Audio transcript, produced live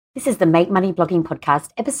This is the Make Money Blogging Podcast,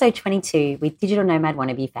 episode 22, with digital nomad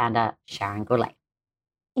wannabe founder Sharon Goulet.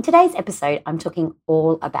 In today's episode, I'm talking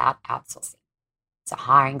all about outsourcing. So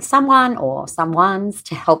hiring someone or someones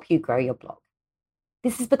to help you grow your blog.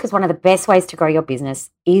 This is because one of the best ways to grow your business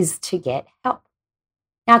is to get help.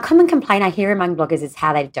 Now, a common complaint I hear among bloggers is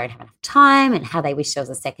how they don't have enough time and how they wish there was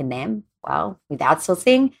a second them. Well, with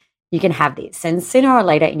outsourcing, you can have this. And sooner or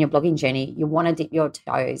later in your blogging journey, you want to dip your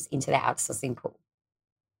toes into the outsourcing pool.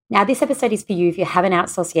 Now, this episode is for you if you haven't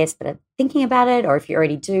outsourced yet but are thinking about it, or if you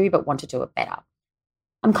already do but want to do it better.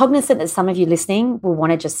 I'm cognizant that some of you listening will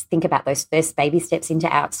want to just think about those first baby steps into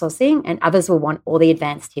outsourcing, and others will want all the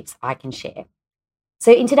advanced tips I can share.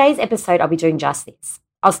 So in today's episode, I'll be doing just this.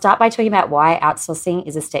 I'll start by talking about why outsourcing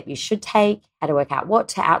is a step you should take, how to work out what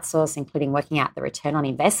to outsource, including working out the return on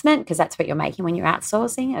investment, because that's what you're making when you're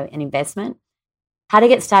outsourcing, an investment. How to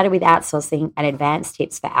get started with outsourcing, and advanced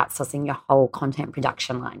tips for outsourcing your whole content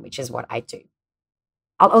production line, which is what I do.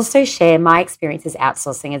 I'll also share my experiences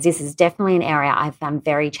outsourcing, as this is definitely an area I've found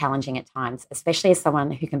very challenging at times, especially as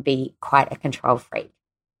someone who can be quite a control freak.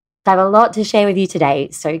 So I have a lot to share with you today,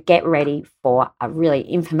 so get ready for a really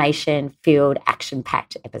information-filled,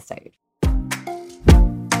 action-packed episode.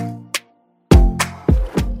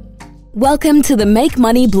 Welcome to the Make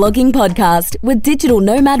Money Blogging Podcast with digital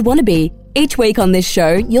nomad wannabe. Each week on this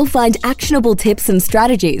show, you'll find actionable tips and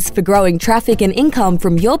strategies for growing traffic and income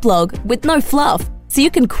from your blog with no fluff, so you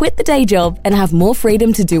can quit the day job and have more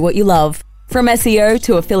freedom to do what you love. From SEO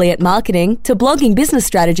to affiliate marketing to blogging business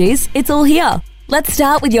strategies, it's all here. Let's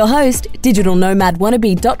start with your host,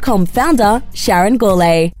 digitalnomadwannabe.com founder, Sharon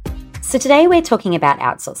Goulet. So today we're talking about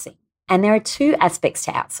outsourcing, and there are two aspects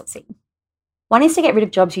to outsourcing. One is to get rid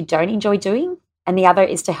of jobs you don't enjoy doing, and the other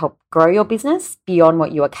is to help grow your business beyond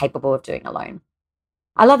what you are capable of doing alone.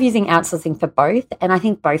 I love using outsourcing for both, and I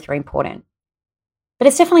think both are important. But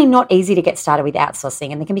it's definitely not easy to get started with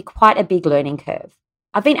outsourcing, and there can be quite a big learning curve.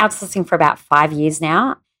 I've been outsourcing for about 5 years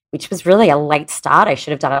now, which was really a late start. I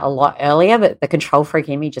should have done it a lot earlier, but the control freak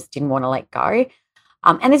in me just didn't want to let go.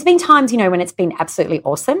 And there's been times, when it's been absolutely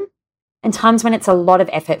awesome, and times when it's a lot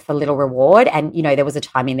of effort for little reward. And, there was a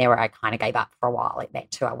time in there where I kind of gave up for a while like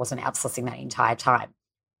that too. I wasn't outsourcing that entire time.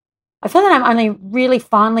 I feel that I'm only really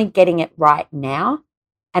finally getting it right now.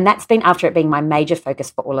 And that's been after it being my major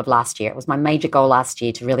focus for all of last year. It was my major goal last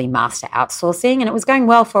year to really master outsourcing. And it was going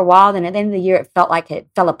well for a while. Then at the end of the year, it felt like it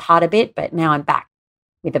fell apart a bit. But now I'm back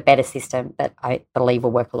with a better system that I believe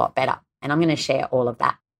will work a lot better. And I'm going to share all of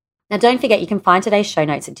that. Now, don't forget, you can find today's show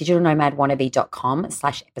notes at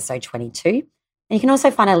digitalnomadwannabe.com/episode 22. And you can also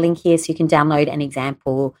find a link here so you can download an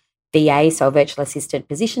example VA, so a virtual assistant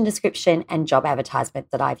position description and job advertisement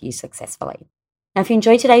that I've used successfully. Now, if you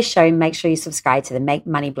enjoyed today's show, make sure you subscribe to the Make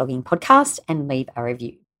Money Blogging Podcast and leave a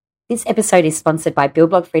review. This episode is sponsored by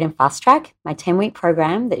Build Blog Freedom Fast Track, my 10-week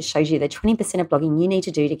program that shows you the 20% of blogging you need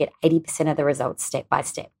to do to get 80% of the results step by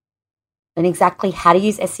step. Learn exactly how to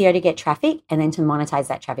use SEO to get traffic and then to monetize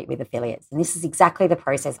that traffic with affiliates. And this is exactly the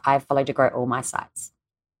process I've followed to grow all my sites.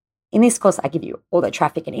 In this course, I give you all the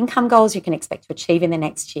traffic and income goals you can expect to achieve in the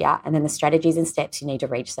next year, and then the strategies and steps you need to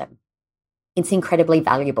reach them. It's incredibly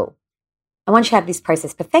valuable. And once you have this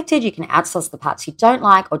process perfected, you can outsource the parts you don't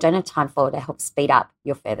like or don't have time for to help speed up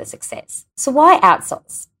your further success. So why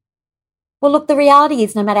outsource? Well, look, the reality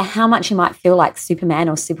is no matter how much you might feel like Superman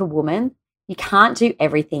or Superwoman, you can't do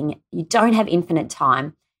everything. You don't have infinite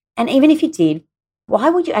time. And even if you did, why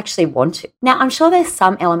would you actually want to? Now, I'm sure there's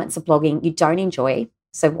some elements of blogging you don't enjoy,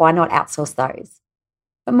 so why not outsource those?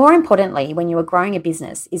 But more importantly, when you are growing a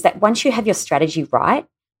business, is that once you have your strategy right,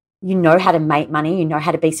 you know how to make money, you know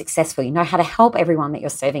how to be successful, you know how to help everyone that you're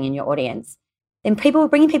serving in your audience, then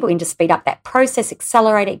bringing people in to speed up that process,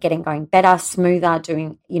 accelerate it, getting going better, smoother,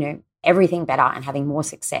 doing, everything better and having more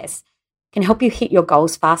success can help you hit your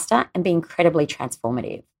goals faster and be incredibly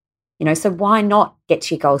transformative. So why not get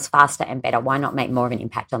to your goals faster and better? Why not make more of an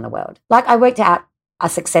impact on the world? Like, I worked out a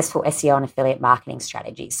successful SEO and affiliate marketing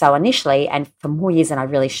strategy. So initially, and for more years than I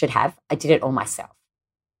really should have, I did it all myself.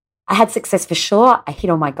 I had success for sure. I hit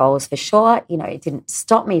all my goals for sure. It didn't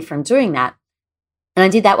stop me from doing that. And I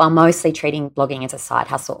did that while mostly treating blogging as a side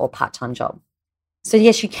hustle or part-time job. So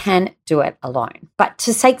yes, you can do it alone. But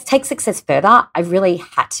to take success further, I really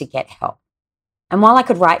had to get help. And while I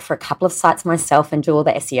could write for a couple of sites myself and do all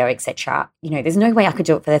the SEO, etc., there's no way I could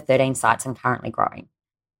do it for the 13 sites I'm currently growing.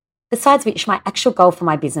 Besides which, my actual goal for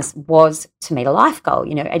my business was to meet a life goal.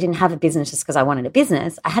 I didn't have a business just because I wanted a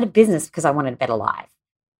business. I had a business because I wanted a better life.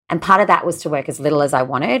 And part of that was to work as little as I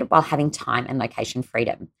wanted while having time and location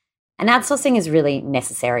freedom. And outsourcing is really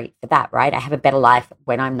necessary for that, right? I have a better life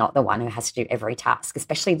when I'm not the one who has to do every task,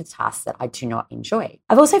 especially the tasks that I do not enjoy.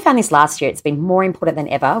 I've also found this last year, it's been more important than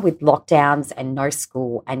ever with lockdowns and no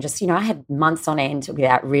school. And just, I had months on end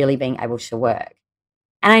without really being able to work.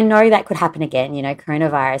 And I know that could happen again.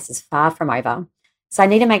 Coronavirus is far from over. So I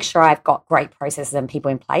need to make sure I've got great processes and people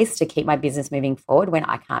in place to keep my business moving forward when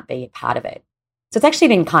I can't be a part of it. So it's actually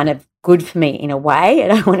been kind of good for me in a way.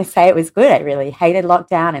 And I want to say it was good. I really hated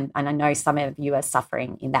lockdown. And I know some of you are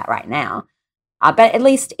suffering in that right now. But at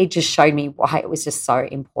least it just showed me why it was just so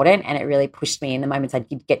important. And it really pushed me in the moments I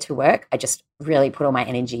did get to work. I just really put all my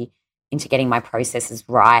energy into getting my processes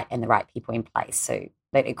right and the right people in place so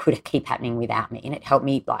that it could keep happening without me. And it helped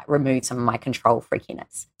me remove some of my control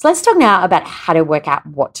freakiness. So let's talk now about how to work out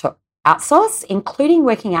what to outsource, including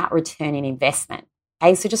working out return in investment.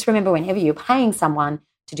 Okay, so just remember, whenever you're paying someone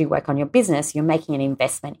to do work on your business, you're making an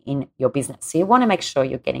investment in your business. So you want to make sure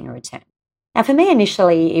you're getting a return. Now, for me,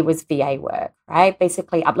 initially, it was VA work, right?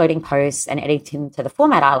 Basically uploading posts and editing to the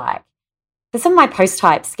format I like. For some of my post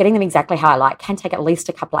types, getting them exactly how I like can take at least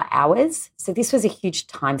a couple of hours. So this was a huge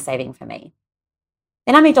time saving for me.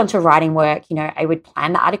 Then I moved on to writing work. I would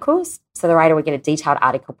plan the articles. So the writer would get a detailed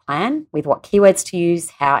article plan with what keywords to use,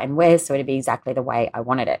 how and where, so it'd be exactly the way I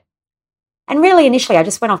wanted it. And really, initially, I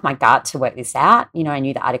just went off my gut to work this out. I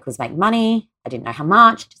knew the articles make money. I didn't know how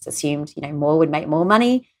much. Just assumed, more would make more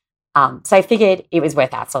money. So I figured it was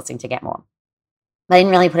worth outsourcing to get more. I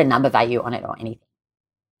didn't really put a number value on it or anything.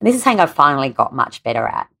 And this is something I've finally got much better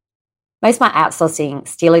at. Most of my outsourcing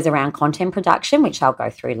still is around content production, which I'll go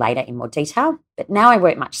through later in more detail. But now I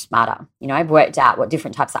work much smarter. I've worked out what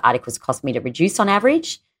different types of articles cost me to produce on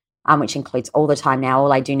average, which includes all the time now.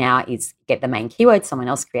 All I do now is get the main keyword. Someone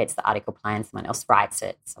else creates the article plan. Someone else writes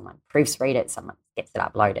it. Someone proofreads it. Someone gets it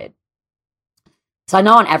uploaded. So I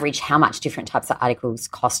know on average how much different types of articles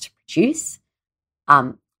cost to produce.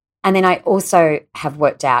 And then I also have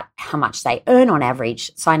worked out how much they earn on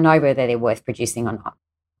average, so I know whether they're worth producing or not.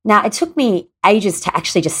 Now, it took me ages to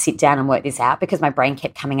actually just sit down and work this out because my brain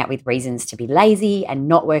kept coming up with reasons to be lazy and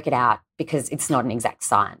not work it out because it's not an exact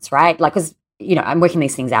science, right? Because, I'm working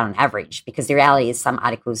these things out on average because the reality is some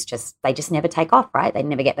articles they just never take off, right? They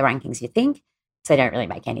never get the rankings you think, so they don't really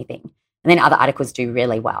make anything. And then other articles do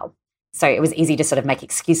really well. So it was easy to sort of make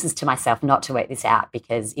excuses to myself not to work this out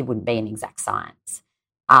because it wouldn't be an exact science.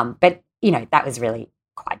 But that was really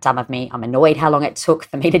quite dumb of me. I'm annoyed how long it took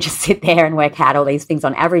for me to just sit there and work out all these things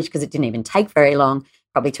on average because it didn't even take very long.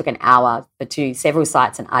 Probably took an hour for several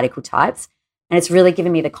sites and article types. And it's really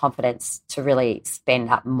given me the confidence to really spend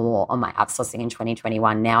up more on my outsourcing in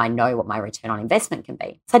 2021. Now I know what my return on investment can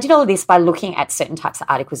be. So I did all of this by looking at certain types of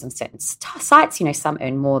articles on certain sites. Some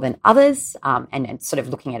earn more than others, and sort of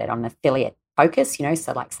looking at it on an affiliate focus,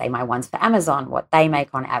 so like say my ones for Amazon, what they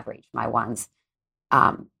make on average, my ones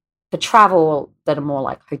for travel that are more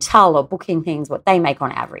like hotel or booking things, what they make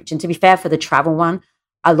on average. And to be fair, for the travel one,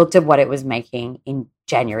 I looked at what it was making in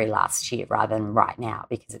January last year rather than right now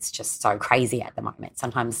because it's just so crazy at the moment.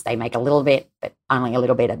 Sometimes they make a little bit, but only a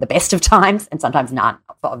little bit at the best of times, and sometimes none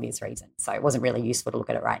for obvious reasons. So it wasn't really useful to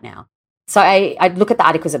look at it right now. So I'd look at the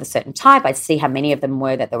articles of a certain type. I'd see how many of them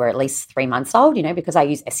were that they were at least 3 months old, because I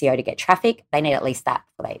use SEO to get traffic. They need at least that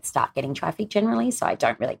before they start getting traffic generally. So I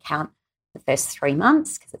don't really count the first 3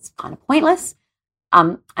 months because it's kind of pointless.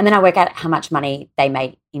 And then I work out how much money they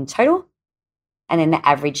made in total. And then the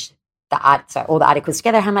average, so all the articles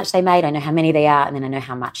together, how much they made. I know how many they are, and then I know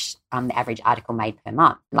how much the average article made per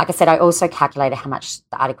month. Like I said, I also calculated how much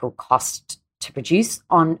the article cost to produce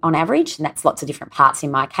on average, and that's lots of different parts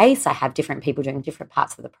in my case. I have different people doing different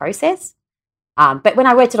parts of the process. But when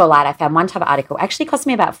I worked it all out, I found one type of article actually cost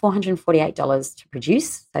me about $448 to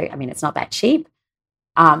produce. So, it's not that cheap.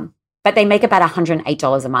 But they make about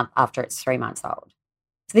 $108 a month after it's 3 months old.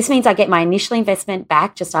 So this means I get my initial investment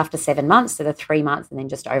back just after 7 months, so the 3 months and then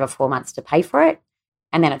just over 4 months to pay for it.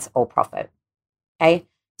 And then it's all profit. Okay.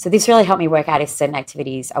 So this really helped me work out if certain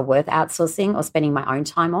activities are worth outsourcing or spending my own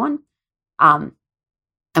time on,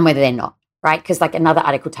 and whether they're not, right? Because like another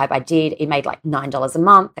article type I did, it made like $9 a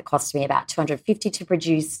month. That cost me about $250 to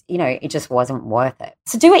produce. It just wasn't worth it.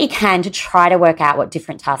 So do what you can to try to work out what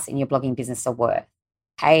different tasks in your blogging business are worth.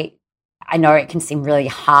 Okay. I know it can seem really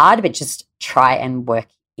hard, but just try and work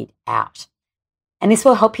it out. And this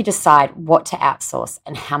will help you decide what to outsource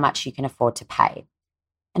and how much you can afford to pay.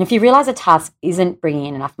 And if you realize a task isn't bringing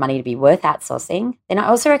in enough money to be worth outsourcing, then I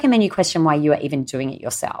also recommend you question why you are even doing it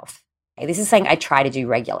yourself. Okay, this is something I try to do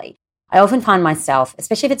regularly. I often find myself,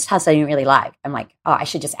 especially if it's a task I don't really like, I'm like, oh, I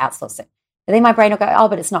should just outsource it. But then my brain will go, oh,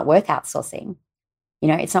 but it's not worth outsourcing.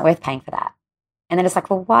 It's not worth paying for that. And then it's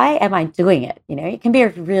like, well, why am I doing it? You know, it can be a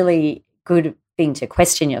really good thing to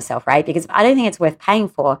question yourself, right? Because if I don't think it's worth paying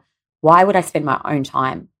for, why would I spend my own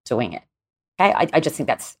time doing it? Okay, I just think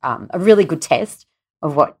that's a really good test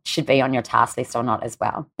of what should be on your task list or not as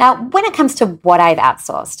well. Now, when it comes to what I've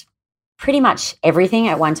outsourced, pretty much everything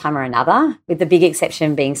at one time or another, with the big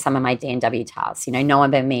exception being some of my D&W tasks. You know, no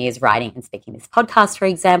one but me is writing and speaking this podcast, for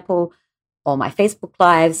example, or my Facebook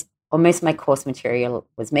Lives, or most of my course material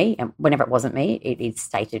was me. And whenever it wasn't me, it is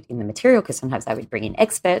stated in the material because sometimes I would bring in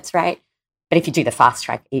experts, right? But if you do the fast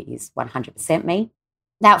track, it is 100% me.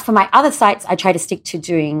 Now, for my other sites, I try to stick to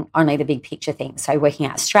doing only the big picture things. So working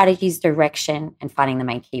out strategies, direction, and finding the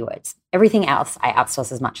main keywords. Everything else, I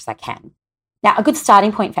outsource as much as I can. Now, a good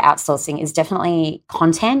starting point for outsourcing is definitely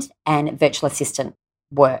content and virtual assistant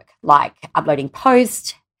work, like uploading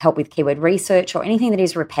posts, help with keyword research, or anything that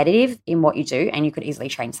is repetitive in what you do, and you could easily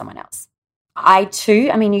train someone else.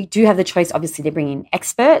 You do have the choice, obviously, to bring in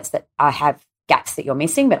experts that have gaps that you're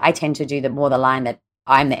missing, but I tend to do the line that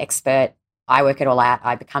I'm the expert, I work it all out,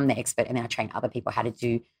 I become the expert, and then I train other people how to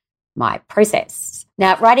do my process.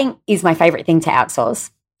 Now, writing is my favorite thing to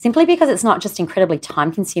outsource, simply because it's not just incredibly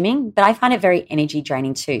time consuming, but I find it very energy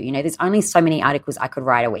draining too. You know, there's only so many articles I could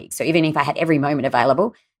write a week. So even if I had every moment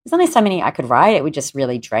available, there's only so many I could write. It would just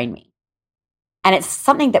really drain me. And it's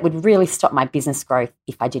something that would really stop my business growth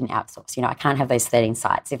if I didn't outsource. You know, I can't have those 13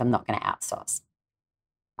 sites if I'm not going to outsource.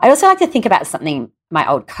 I also like to think about something my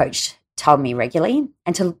old coach told me regularly,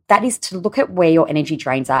 and that is to look at where your energy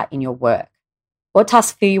drains are in your work. What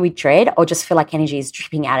tasks fill you with dread or just feel like energy is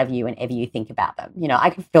dripping out of you whenever you think about them? You know, I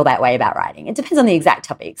can feel that way about writing. It depends on the exact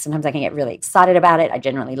topic. Sometimes I can get really excited about it. I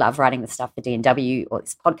generally love writing the stuff for D&W or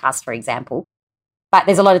this podcast, for example. But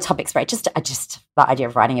there's a lot of topics where just the idea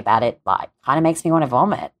of writing about it, like, kind of makes me want to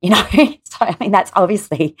vomit, you know? So, I mean, that's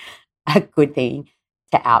obviously a good thing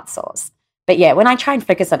to outsource. But yeah, when I try and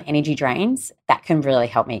focus on energy drains, that can really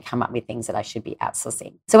help me come up with things that I should be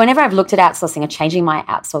outsourcing. So whenever I've looked at outsourcing or changing my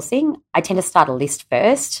outsourcing, I tend to start a list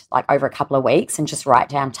first, like over a couple of weeks, and just write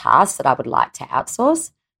down tasks that I would like to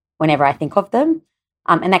outsource whenever I think of them.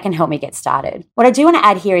 And that can help me get started. What I do want to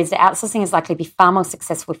add here is that outsourcing is likely to be far more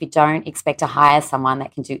successful if you don't expect to hire someone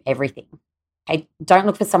that can do everything. Okay? Don't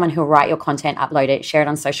look for someone who will write your content, upload it, share it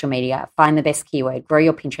on social media, find the best keyword, grow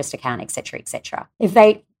your Pinterest account, etc., etc. If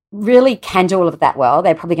they really can do all of that well,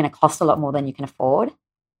 they're probably going to cost a lot more than you can afford.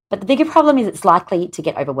 But the bigger problem is it's likely to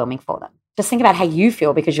get overwhelming for them. Just think about how you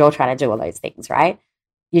feel because you're trying to do all those things, right?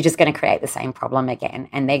 You're just going to create the same problem again,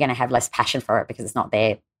 and they're going to have less passion for it because it's not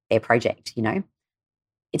their project, you know?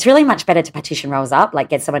 It's really much better to partition roles up, like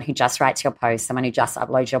get someone who just writes your posts, someone who just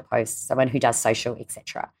uploads your posts, someone who does social,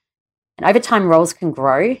 etc. And over time, roles can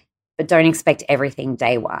grow, but don't expect everything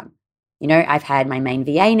day one. You know, I've had my main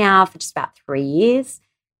VA now for just about 3 years.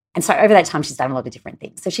 And so over that time, she's done a lot of different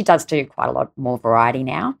things. So she does do quite a lot more variety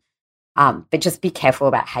now. But just be careful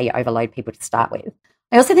about how you overload people to start with.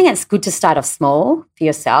 I also think it's good to start off small for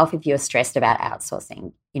yourself if you're stressed about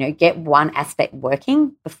outsourcing. You know, get one aspect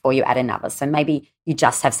working before you add another. So maybe you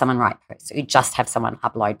just have someone write posts or you just have someone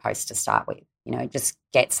upload posts to start with. You know, just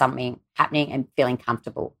get something happening and feeling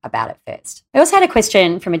comfortable about it first. I also had a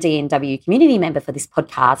question from a D&W community member for this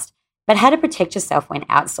podcast about how to protect yourself when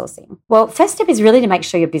outsourcing. Well, first step is really to make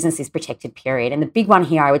sure your business is protected, period. And the big one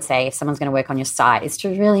here, I would say, if someone's going to work on your site, is to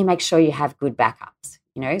really make sure you have good backups.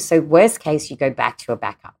 You know, so worst case, you go back to a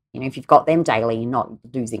backup. You know, if you've got them daily, you're not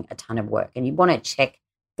losing a ton of work, and you want to check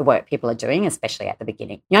the work people are doing, especially at the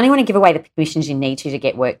beginning. You only want to give away the permissions you need to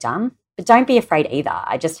get work done, but don't be afraid either.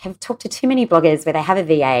 I just have talked to too many bloggers where they have a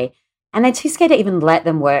VA and they're too scared to even let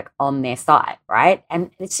them work on their site, right?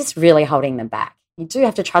 And it's just really holding them back. You do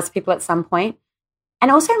have to trust people at some point.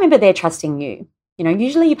 And also remember they're trusting you. You know,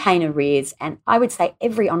 usually you pay in arrears, and I would say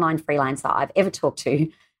every online freelancer I've ever talked to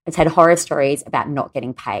has had horror stories about not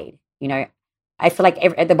getting paid. You know, I feel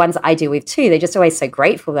like the ones I deal with too, they're just always so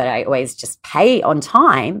grateful that I always just pay on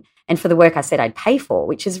time and for the work I said I'd pay for,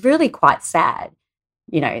 which is really quite sad.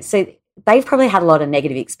 You know, so they've probably had a lot of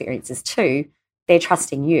negative experiences too. They're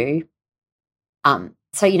trusting you.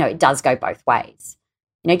 So, you know, it does go both ways.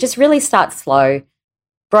 You know, just really start slow,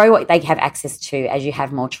 grow what they have access to as you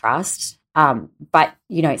have more trust. But,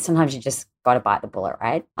 you know, sometimes you just got to bite the bullet,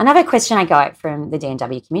 right? Another question I got from the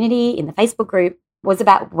D&W community in the Facebook group was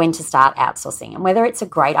about when to start outsourcing and whether it's a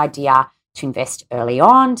great idea to invest early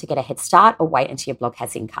on to get a head start or wait until your blog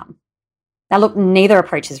has income. Now, look, neither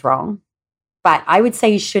approach is wrong, but I would say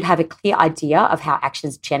you should have a clear idea of how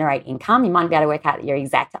actions generate income. You might be able to work out your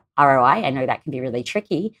exact ROI. I know that can be really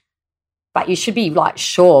tricky, but you should be like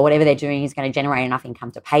sure whatever they're doing is going to generate enough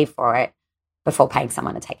income to pay for it before paying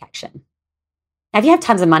someone to take action. Now, if you have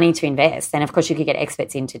tons of money to invest, then of course you could get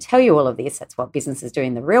experts in to tell you all of this. That's what businesses do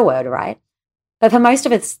in the real world, right? But for most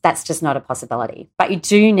of it, that's just not a possibility. But you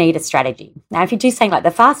do need a strategy. Now, if you do something like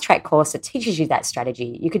the fast track course that teaches you that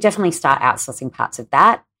strategy, you could definitely start outsourcing parts of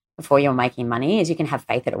that before you're making money, as you can have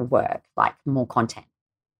faith that it'll work, like more content.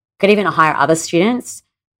 You could even hire other students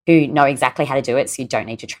who know exactly how to do it, so you don't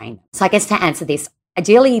need to train them. So I guess to answer this,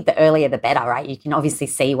 ideally, the earlier the better, right? You can obviously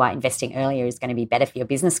see why investing earlier is going to be better for your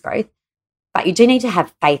business growth. But you do need to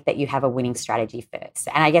have faith that you have a winning strategy first.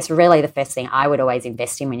 And I guess really the first thing I would always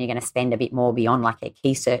invest in when you're going to spend a bit more beyond like a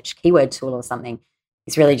key search keyword tool or something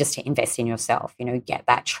is really just to invest in yourself, get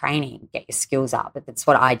that training, get your skills up. But that's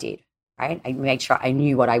what I did, right? I made sure I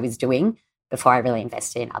knew what I was doing before I really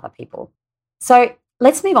invested in other people. So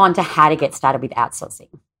let's move on to how to get started with outsourcing.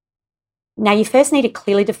 Now, you first need to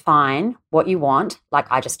clearly define what you want, like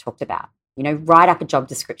I just talked about. Write up a job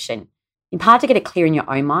description, in part to get it clear in your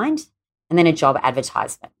own mind, and then a job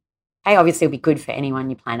advertisement. Okay, obviously it'll be good for anyone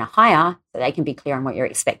you plan to hire so they can be clear on what you're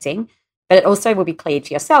expecting, but it also will be clear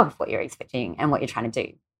to yourself what you're expecting and what you're trying to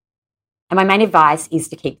do. And my main advice is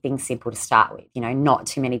to keep things simple to start with, not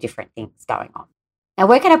too many different things going on. Now,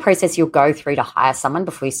 work out a process you'll go through to hire someone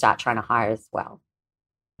before you start trying to hire as well.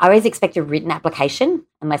 I always expect a written application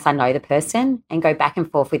unless I know the person and go back and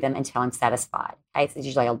forth with them until I'm satisfied. Okay, so there's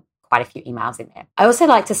usually quite a few emails in there. I also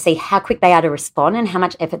like to see how quick they are to respond and how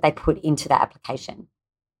much effort they put into that application.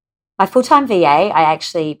 My full-time VA, I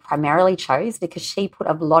actually primarily chose because she put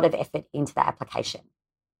a lot of effort into the application.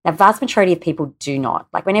 The vast majority of people do not.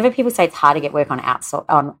 Like whenever people say it's hard to get work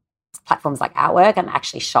on platforms like Outwork, I'm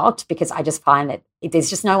actually shocked because I just find that there's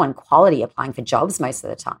just no one quality applying for jobs most of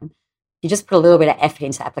the time. You just put a little bit of effort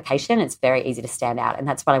into the application, it's very easy to stand out, and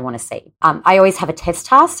that's what I want to see. I always have a test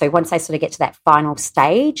task, so once I sort of get to that final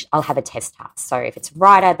stage, I'll have a test task. So if it's a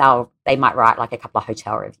writer, they might write like a couple of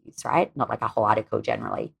hotel reviews, right? Not like a whole article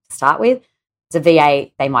generally to start with. As a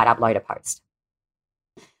VA, they might upload a post.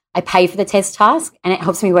 I pay for the test task, and it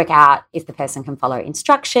helps me work out if the person can follow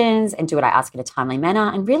instructions and do what I ask in a timely manner,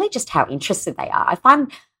 and really just how interested they are. I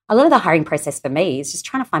find a lot of the hiring process for me is just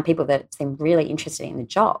trying to find people that seem really interested in the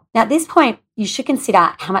job. Now, at this point, you should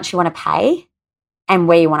consider how much you want to pay and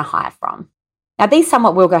where you want to hire from. Now, these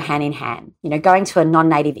somewhat will go hand in hand. Going to a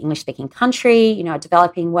non-native English-speaking country, a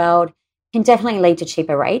developing world, can definitely lead to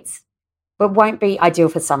cheaper rates, but won't be ideal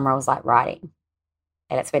for some roles like writing.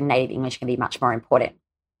 Okay, that's where native English can be much more important.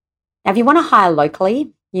 Now, if you want to hire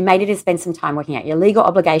locally, you may need to spend some time working out your legal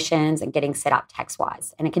obligations and getting set up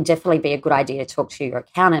tax-wise. And it can definitely be a good idea to talk to your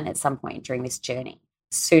accountant at some point during this journey,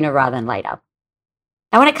 sooner rather than later.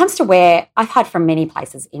 Now, when it comes to where, I've hired from many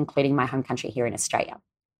places, including my home country here in Australia.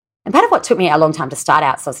 And part of what took me a long time to start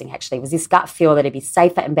outsourcing actually was this gut feel that it'd be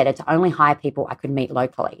safer and better to only hire people I could meet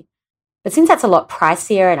locally. But since that's a lot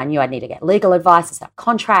pricier and I knew I'd need to get legal advice to set up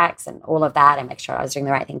contracts and all of that and make sure I was doing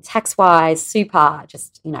the right thing tax-wise, super,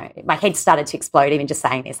 just, my head started to explode even just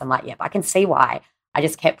saying this. I'm like, yep, I can see why. I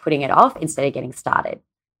just kept putting it off instead of getting started.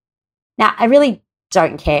 Now, I really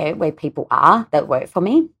don't care where people are that work for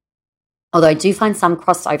me, although I do find some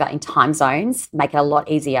crossover in time zones make it a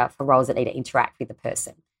lot easier for roles that need to interact with the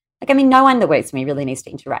person. No one that works for me really needs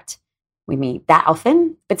to interact with me that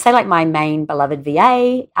often, but say like my main beloved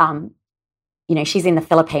VA, she's in the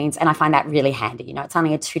Philippines and I find that really handy. It's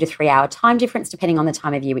only a 2 to 3 hour time difference depending on the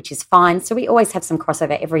time of year, which is fine. So we always have some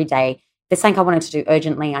crossover every day. If there's something I wanted to do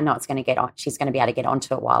urgently, I know she's going to be able to get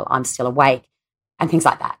onto it while I'm still awake and things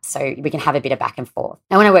like that. So we can have a bit of back and forth.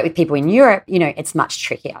 Now, when I work with people in Europe, it's much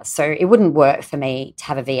trickier. So it wouldn't work for me to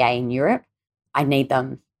have a VA in Europe. I need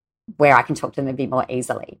them where I can talk to them a bit more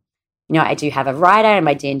easily. I do have a writer and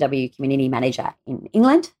my D&W community manager in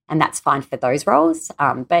England, and that's fine for those roles.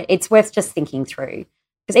 But it's worth just thinking through,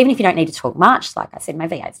 because even if you don't need to talk much, like I said, my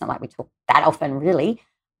VA, it's not like we talk that often really,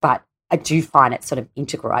 but I do find it sort of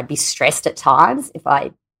integral. I'd be stressed at times if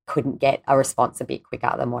I couldn't get a response a bit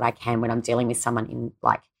quicker than what I can when I'm dealing with someone in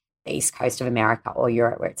like the East Coast of America or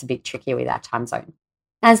Europe, where it's a bit trickier with that time zone.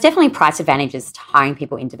 Now, there's definitely price advantages to hiring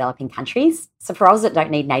people in developing countries. So for roles that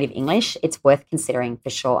don't need native English, it's worth considering for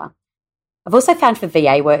sure. I've also found for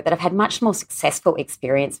VA work that I've had much more successful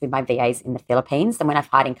experience with my VAs in the Philippines than when I've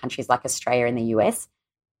hired in countries like Australia and the US,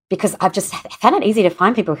 because I've just found it easy to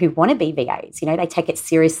find people who want to be VAs. They take it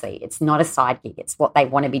seriously. It's not a side gig. It's what they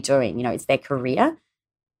want to be doing. It's their career.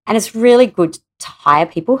 And it's really good to hire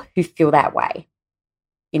people who feel that way.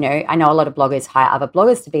 I know a lot of bloggers hire other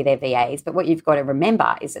bloggers to be their VAs, but what you've got to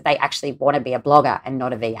remember is that they actually want to be a blogger and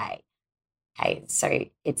not a VA. Okay, so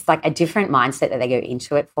it's like a different mindset that they go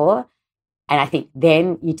into it for. And I think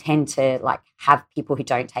then you tend to have people who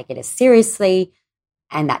don't take it as seriously,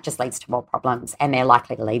 and that just leads to more problems, and they're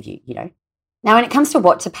likely to leave you. Now, when it comes to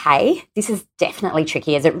what to pay, this is definitely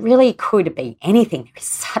tricky as it really could be anything. There is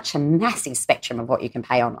such a massive spectrum of what you can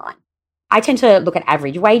pay online. I tend to look at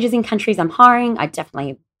average wages in countries I'm hiring. I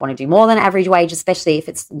definitely want to do more than average wage, especially if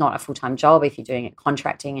it's not a full-time job. If you're doing it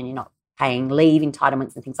contracting and you're not paying leave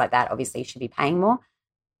entitlements and things like that, obviously you should be paying more.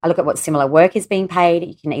 I look at what similar work is being paid.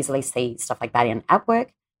 You can easily see stuff like that in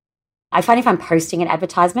Outwork. I find if I'm posting an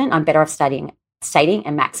advertisement, I'm better off stating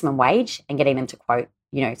a maximum wage and getting them to quote,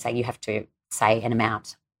 say you have to say an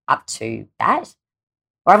amount up to that.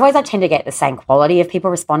 Or otherwise I tend to get the same quality of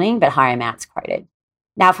people responding, but higher amounts quoted.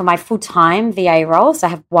 Now for my full-time VA role, so I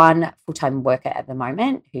have one full-time worker at the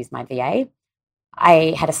moment who's my VA.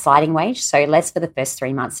 I had a sliding wage, so less for the first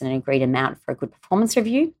 3 months and an agreed amount for a good performance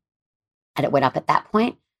review. And it went up at that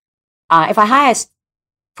point. If I hire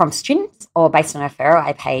from students or based on a referral,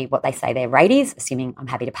 I pay what they say their rate is, assuming I'm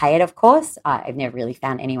happy to pay it, of course. I've never really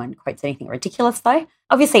found anyone quotes anything ridiculous, though.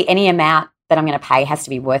 Obviously, any amount that I'm going to pay has to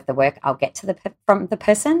be worth the work I'll get from the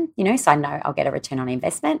person, so I know I'll get a return on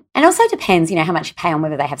investment. And also depends, how much you pay on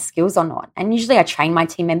whether they have skills or not. And usually I train my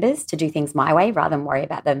team members to do things my way rather than worry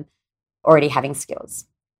about them already having skills.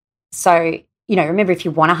 So, remember, if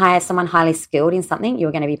you want to hire someone highly skilled in something,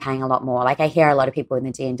 you're going to be paying a lot more. Like I hear a lot of people in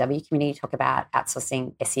the D&W community talk about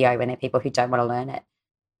outsourcing SEO when they're people who don't want to learn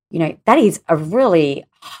it. That is a really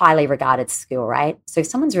highly regarded skill, right? So if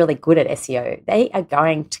someone's really good at SEO, they are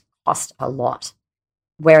going to cost a lot.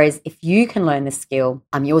 Whereas if you can learn the skill,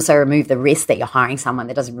 you also remove the risk that you're hiring someone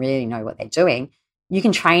that doesn't really know what they're doing. You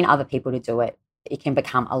can train other people to do it. It can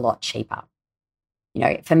become a lot cheaper.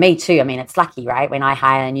 For me too, it's lucky, right? When I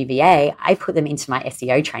hire a new VA, I put them into my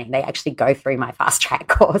SEO training. They actually go through my fast track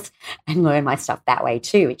course and learn my stuff that way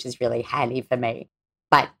too, which is really handy for me.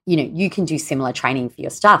 But, you can do similar training for your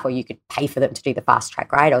staff, or you could pay for them to do the fast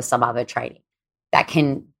track, right? Or some other training. That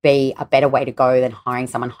can be a better way to go than hiring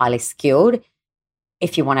someone highly skilled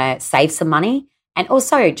if you want to save some money. And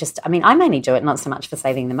also I mainly do it not so much for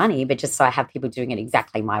saving the money, but just so I have people doing it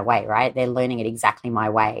exactly my way, right? They're learning it exactly my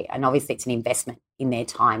way. And obviously it's an investment in their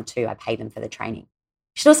time too. I pay them for the training. You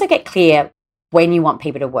should also get clear when you want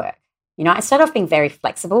people to work. I started off being very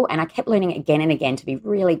flexible and I kept learning again and again to be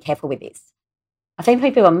really careful with this. I think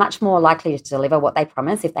people are much more likely to deliver what they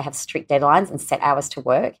promise if they have strict deadlines and set hours to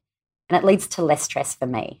work. And it leads to less stress for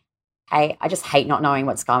me. Okay? I just hate not knowing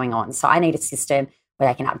what's going on. So I need a system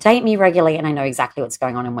where they can update me regularly and I know exactly what's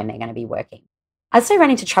going on and when they're going to be working. I also ran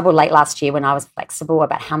into trouble late last year when I was flexible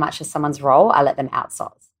about how much of someone's role I let them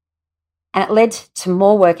outsource. And it led to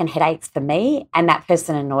more work and headaches for me and that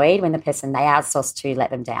person annoyed when the person they outsourced to let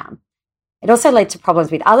them down. It also led to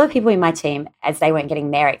problems with other people in my team as they weren't getting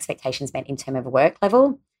their expectations met in terms of work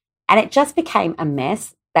level. And it just became a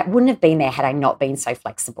mess that wouldn't have been there had I not been so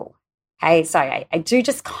flexible. Okay, so I do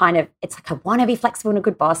just it's like I want to be flexible and a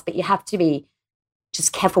good boss, but you have to be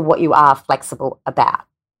just careful what you are flexible about.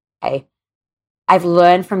 Okay, I've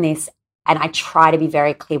learned from this and I try to be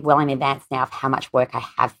very clear well in advance now of how much work I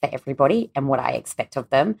have for everybody and what I expect of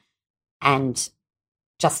them, and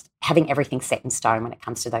just having everything set in stone when it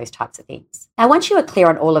comes to those types of things. Now, once you are clear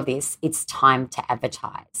on all of this, it's time to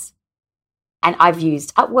advertise. And I've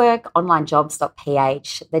used Upwork,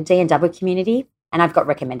 onlinejobs.ph, the D&W community, and I've got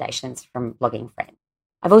recommendations from blogging friends.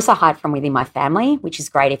 I've also hired from within my family, which is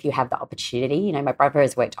great if you have the opportunity. My brother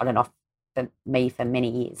has worked on and off for me for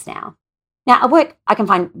many years now. Now, Upwork I can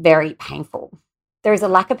find very painful. There is a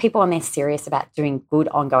lack of people and they're serious about doing good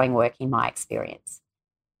ongoing work in my experience.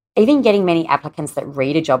 Even getting many applicants that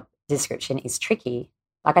read a job description is tricky.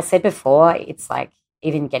 Like I said before, it's like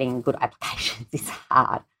even getting good applications is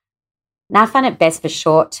hard. Now I find it best for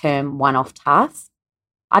short-term one-off tasks.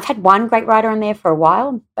 I've had one great writer on there for a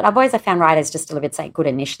while, but I've always found writers just delivered something good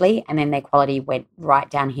initially and then their quality went right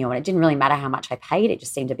downhill and it didn't really matter how much I paid, it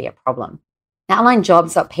just seemed to be a problem. Now,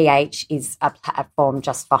 onlinejobs.ph is a platform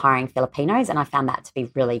just for hiring Filipinos and I found that to be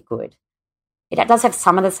really good. It does have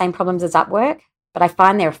some of the same problems as Upwork, but I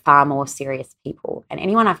find they're far more serious people. And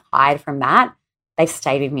anyone I've hired from that, they've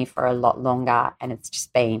stayed with me for a lot longer and it's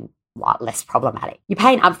just been a lot less problematic. You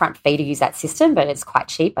pay an upfront fee to use that system, but it's quite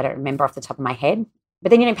cheap. I don't remember off the top of my head. But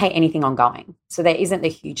then you don't pay anything ongoing. So there isn't the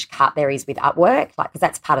huge cut there is with Upwork, because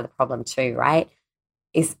that's part of the problem too, right?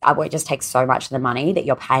 Is Upwork just takes so much of the money that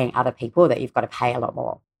you're paying other people that you've got to pay a lot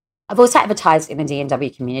more. I've also advertised in the D&W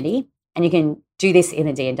community, and you can do this in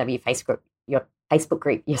the D&W Facebook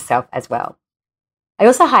group yourself as well. I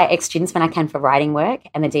also hire ex-students when I can for writing work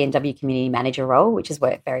and the D&W community manager role, which has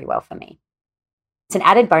worked very well for me. It's an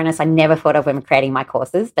added bonus I never thought of when creating my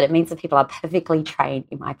courses, but it means that people are perfectly trained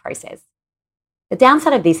in my process. The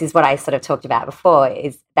downside of this is what I sort of talked about before,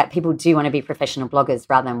 is that people do want to be professional bloggers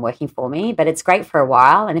rather than working for me, but it's great for a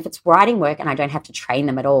while. And if it's writing work and I don't have to train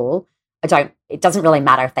them at all, it doesn't really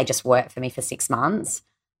matter if they just work for me for 6 months,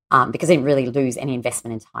 because I didn't really lose any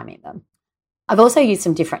investment and time in them. I've also used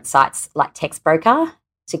some different sites like Text Broker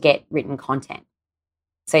to get written content.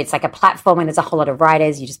 So it's like a platform where there's a whole lot of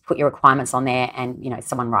writers. You just put your requirements on there and,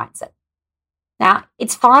 someone writes it. Now,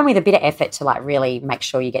 it's fine with a bit of effort to really make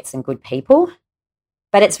sure you get some good people,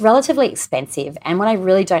 but it's relatively expensive. And what I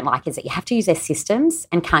really don't like is that you have to use their systems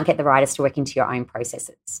and can't get the writers to work into your own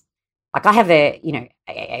processes. Like I have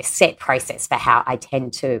a set process for how I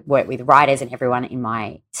tend to work with writers and everyone in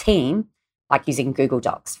my team, like using Google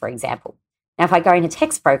Docs, for example. Now, if I go into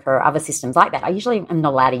Text Broker or other systems like that, I usually am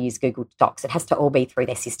not allowed to use Google Docs. It has to all be through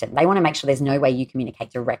their system. They want to make sure there's no way you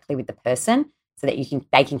communicate directly with the person so that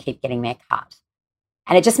they can keep getting their cut.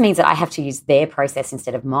 And it just means that I have to use their process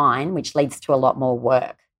instead of mine, which leads to a lot more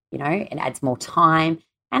work, it adds more time,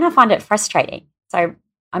 and I find it frustrating. So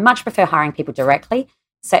I much prefer hiring people directly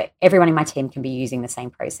so everyone in my team can be using the same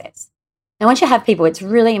process. Now, once you have people, it's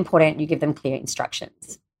really important you give them clear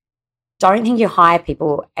instructions. Don't think you hire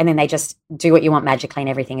people and then they just do what you want magically and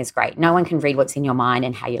everything is great. No one can read what's in your mind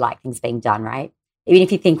and how you like things being done, right? Even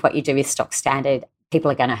if you think what you do is stock standard,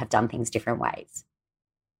 people are going to have done things different ways.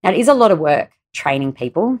 Now, it is a lot of work training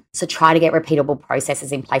people, so try to get repeatable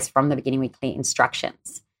processes in place from the beginning with clear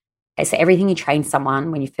instructions. Okay, so everything you train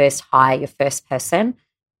someone when you first hire your first person,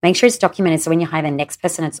 make sure it's documented so when you hire the next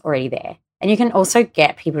person, it's already there. And you can also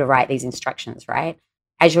get people to write these instructions, right?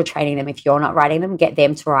 As you're training them, if you're not writing them, get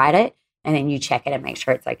them to write it and then you check it and make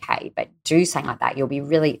sure it's okay. But do something like that. You'll be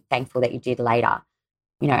really thankful that you did later.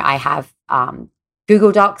 I have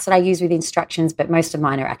Google Docs that I use with instructions, but most of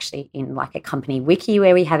mine are actually in like a company wiki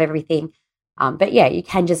where we have everything. But yeah, you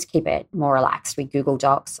can just keep it more relaxed with Google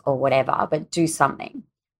Docs or whatever, but do something.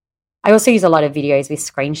 I also use a lot of videos with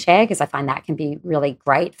screen share because I find that can be really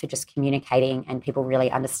great for just communicating and people really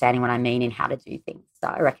understanding what I mean and how to do things. So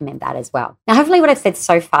I recommend that as well. Now, hopefully what I've said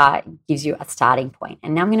so far gives you a starting point.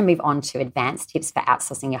 And now I'm going to move on to advanced tips for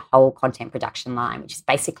outsourcing your whole content production line, which is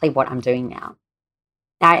basically what I'm doing now.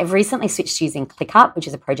 Now, I've recently switched to using ClickUp, which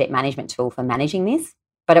is a project management tool for managing this,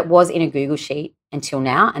 but it was in a Google Sheet until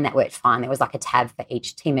now, and that worked fine. There was like a tab for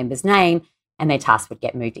each team member's name, and their task would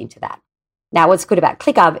get moved into that. Now, what's good about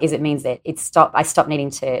ClickUp is it means that I stopped needing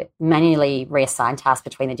to manually reassign tasks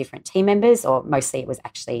between the different team members, or mostly it was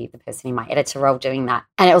actually the person in my editor role doing that.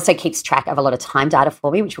 And it also keeps track of a lot of time data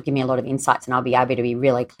for me, which will give me a lot of insights, and I'll be able to be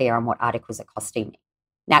really clear on what articles are costing me.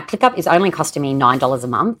 Now, ClickUp is only costing me $9 a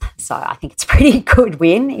month, so I think it's a pretty good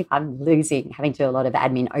win if I'm having to do a lot of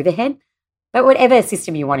admin overhead. But whatever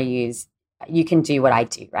system you want to use, you can do what I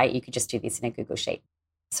do, right? You could just do this in a Google Sheet.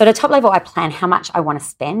 So at a top level, I plan how much I want to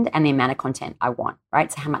spend and the amount of content I want, right?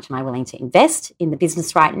 So how much am I willing to invest in the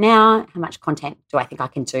business right now? How much content do I think I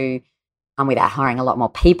can do without hiring a lot more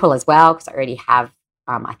people as well? Because I already have,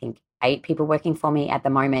 I think, 8 people working for me at the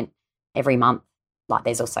moment every month. Like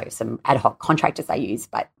there's also some ad hoc contractors I use,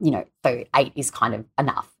 but, so 8 is kind of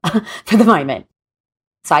enough for the moment.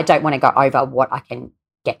 So I don't want to go over what I can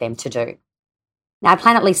get them to do. Now, I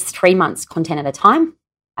plan at least 3 months content at a time.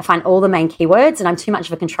 I find all the main keywords, and I'm too much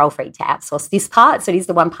of a control freak to outsource this part. So it is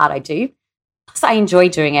the one part I do. Plus, I enjoy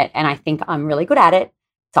doing it, and I think I'm really good at it.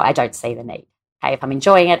 So I don't see the need. Okay, if I'm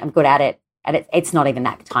enjoying it, I'm good at it, and it's not even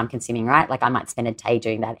that time consuming, right? Like I might spend a day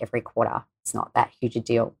doing that every quarter. It's not that huge a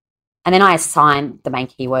deal. And then I assign the main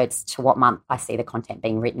keywords to what month I see the content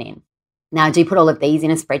being written in. Now, I do put all of these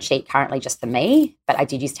in a spreadsheet currently just for me, but I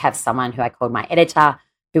did used to have someone who I called my editor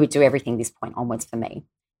who would do everything this point onwards for me.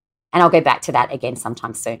 And I'll go back to that again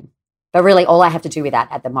sometime soon. But really all I have to do with that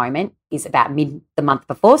at the moment is about the month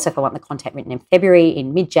before. So if I want the content written in February,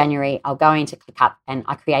 in mid-January, I'll go into ClickUp and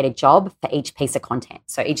I create a job for each piece of content.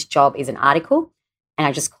 So each job is an article and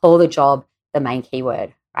I just call the job the main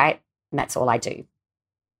keyword, right? And that's all I do.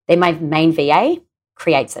 Then my main VA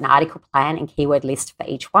creates an article plan and keyword list for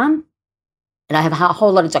each one. And I have a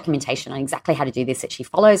whole lot of documentation on exactly how to do this that she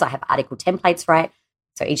follows. I have article templates, right?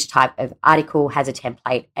 So each type of article has a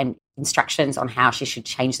template and instructions on how she should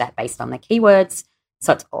change that based on the keywords.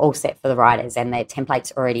 So it's all set for the writers, and their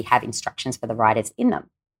templates already have instructions for the writers in them.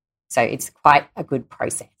 So it's quite a good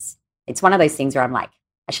process. It's one of those things where I'm like,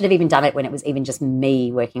 I should have even done it when it was even just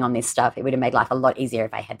me working on this stuff. It would have made life a lot easier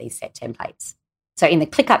if I had these set templates. So in the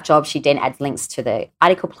ClickUp job, she then adds links to the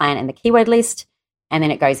article plan and the keyword list, and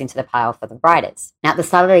then it goes into the pile for the writers. Now, at the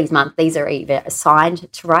start of each month, these are either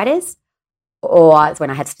assigned to writers, or it's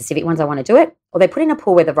when I have specific ones I want to do it, or they put in a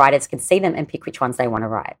pool where the writers can see them and pick which ones they want to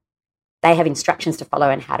write. They have instructions to follow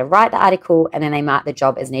on how to write the article, and then they mark the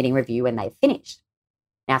job as needing review when they've finished.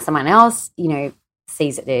 Now, someone else,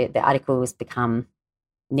 sees that the articles become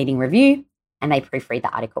needing review and they proofread the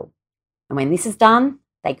article. And when this is done,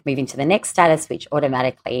 they move into the next status, which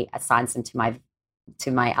automatically assigns them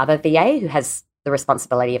to my other VA who has the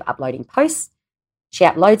responsibility of uploading posts. She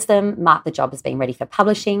uploads them, mark the job as being ready for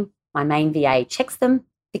publishing. My main VA checks them,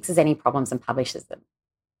 fixes any problems and publishes them.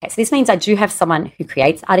 Okay, so this means I do have someone who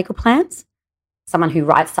creates article plans, someone who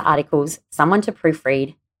writes the articles, someone to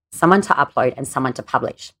proofread, someone to upload, and someone to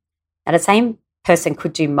publish. Now, the same person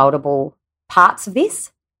could do multiple parts of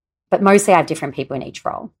this, but mostly I have different people in each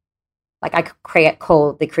role. Like I could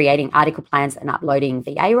call the creating article plans and uploading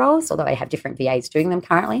VA roles, although I have different VAs doing them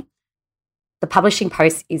currently. The publishing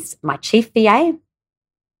post is my chief VA,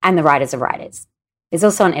 and the writers are writers. There's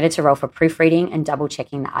also an editor role for proofreading and double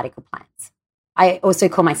checking the article plans. I also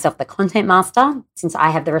call myself the content master, since I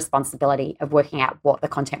have the responsibility of working out what the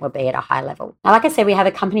content will be at a high level. Now, like I said, we have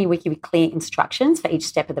a company wiki with clear instructions for each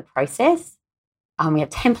step of the process. We have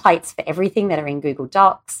templates for everything that are in Google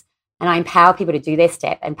Docs, and I empower people to do their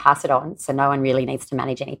step and pass it on so no one really needs to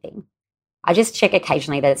manage anything. I just check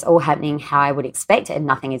occasionally that it's all happening how I would expect and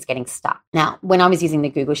nothing is getting stuck. Now, when I was using the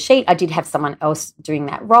Google Sheet, I did have someone else doing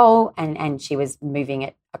that role and she was moving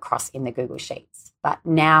it across in the Google Sheets. But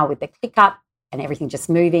now with the ClickUp and everything just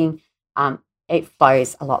moving, it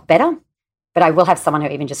flows a lot better. But I will have someone who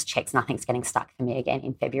even just checks nothing's getting stuck for me again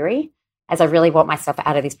in February, as I really want myself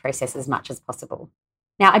out of this process as much as possible.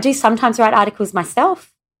 Now, I do sometimes write articles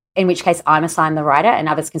myself, in which case I'm assigned the writer and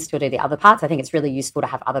others can still do the other parts. I think it's really useful to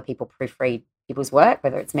have other people proofread people's work,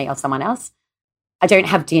 whether it's me or someone else. I don't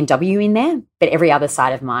have D&W in there, but every other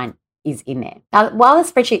side of mine is in there. Now, while the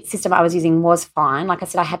spreadsheet system I was using was fine, like I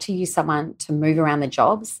said, I had to use someone to move around the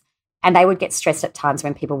jobs, and they would get stressed at times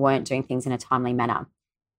when people weren't doing things in a timely manner.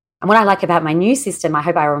 And what I like about my new system, I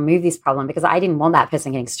hope I remove this problem because I didn't want that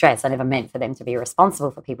person getting stressed. I never meant for them to be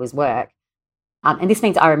responsible for people's work. And this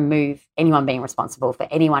means I remove anyone being responsible for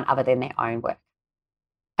anyone other than their own work.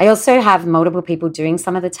 I also have multiple people doing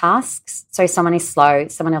some of the tasks. So someone is slow,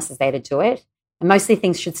 someone else is there to do it. And mostly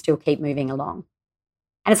things should still keep moving along.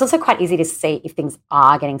 And it's also quite easy to see if things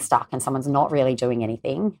are getting stuck and someone's not really doing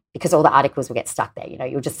anything because all the articles will get stuck there.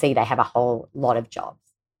 You'll just see they have a whole lot of jobs.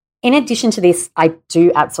 In addition to this, I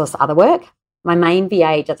do outsource other work. My main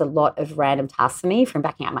VA does a lot of random tasks for me, from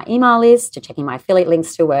backing up my email list to checking my affiliate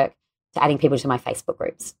links to work to adding people to my Facebook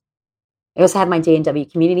groups. I also have my D&W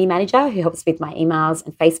community manager who helps with my emails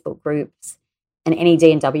and Facebook groups and any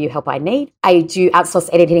D&W help I need. I do outsource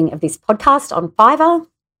editing of this podcast on Fiverr,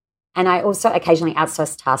 and I also occasionally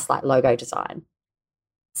outsource tasks like logo design.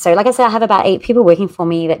 So like I said, I have about 8 people working for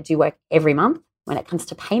me that do work every month. When it comes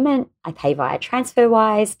to payment, I pay via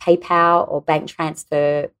TransferWise, PayPal, or bank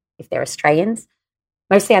transfer if they're Australians.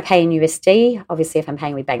 Mostly I pay in USD. Obviously, if I'm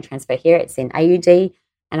paying with bank transfer here, it's in AUD.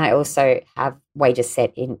 And I also have wages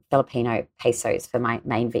set in Filipino pesos for my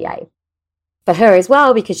main VA. For her as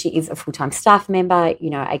well, because she is a full-time staff member,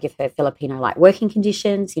 I give her Filipino-like working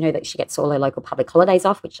conditions, that she gets all her local public holidays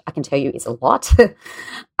off, which I can tell you is a lot.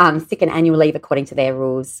 Sick and annual leave according to their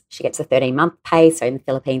rules. She gets a 13-month pay. So in the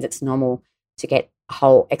Philippines, it's normal to get a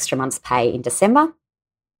whole extra month's pay in December.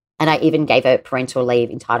 And I even gave her parental leave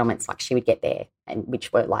entitlements like she would get there, and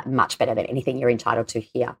which were like much better than anything you're entitled to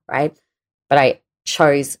here, right? But I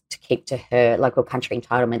chose to keep to her local country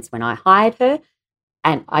entitlements when I hired her.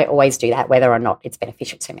 And I always do that whether or not it's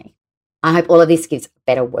beneficial to me. I hope all of this gives a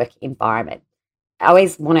better work environment. I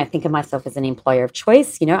always want to think of myself as an employer of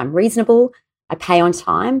choice. I'm reasonable. I pay on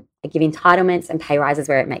time. I give entitlements and pay rises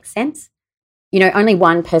where it makes sense. Only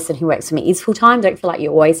one person who works for me is full-time. Don't feel like you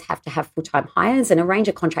always have to have full-time hires, and a range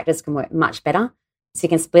of contractors can work much better. So you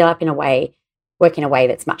can split up work in a way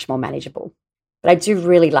that's much more manageable. But I do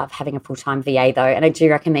really love having a full-time VA though, and I do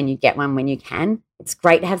recommend you get one when you can. It's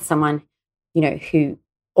great to have someone, who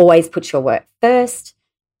always puts your work first,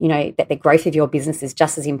 that the growth of your business is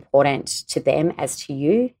just as important to them as to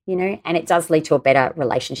you, and it does lead to a better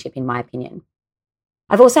relationship in my opinion.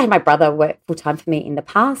 I've also had my brother work full-time for me in the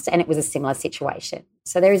past, and it was a similar situation.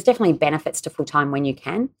 So there is definitely benefits to full-time when you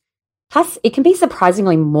can. Plus, it can be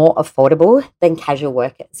surprisingly more affordable than casual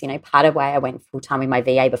workers. Part of why I went full-time with my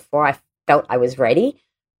VA before I felt I was ready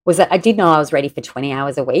was that I did know I was ready for 20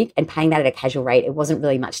 hours a week, and paying that at a casual rate, it wasn't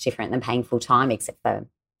really much different than paying full-time, except for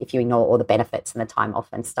if you ignore all the benefits and the time off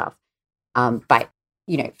and stuff. But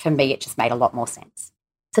for me, it just made a lot more sense.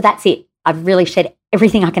 So that's it. I've really shared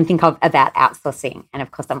everything I can think of about outsourcing. And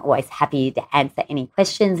of course, I'm always happy to answer any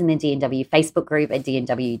questions in the D&W Facebook group at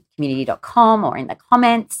dnwcommunity.com or in the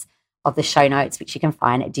comments. of the show notes, which you can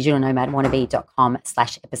find at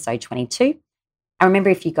digitalnomadwannabe.com/episode 22. And remember,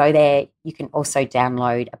 if you go there, you can also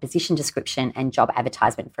download a position description and job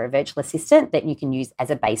advertisement for a virtual assistant that you can use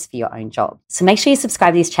as a base for your own job. So make sure you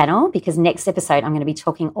subscribe to this channel, because next episode, I'm going to be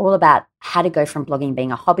talking all about how to go from blogging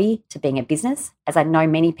being a hobby to being a business, as I know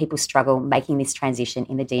many people struggle making this transition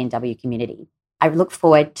in the D&W community. I look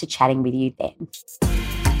forward to chatting with you then.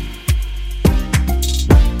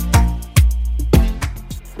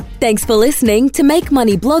 Thanks for listening to Make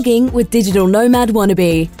Money Blogging with Digital Nomad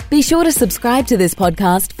Wannabe. Be sure to subscribe to this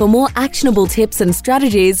podcast for more actionable tips and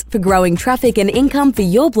strategies for growing traffic and income for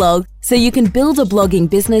your blog so you can build a blogging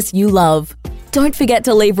business you love. Don't forget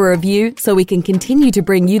to leave a review so we can continue to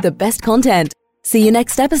bring you the best content. See you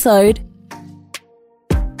next episode.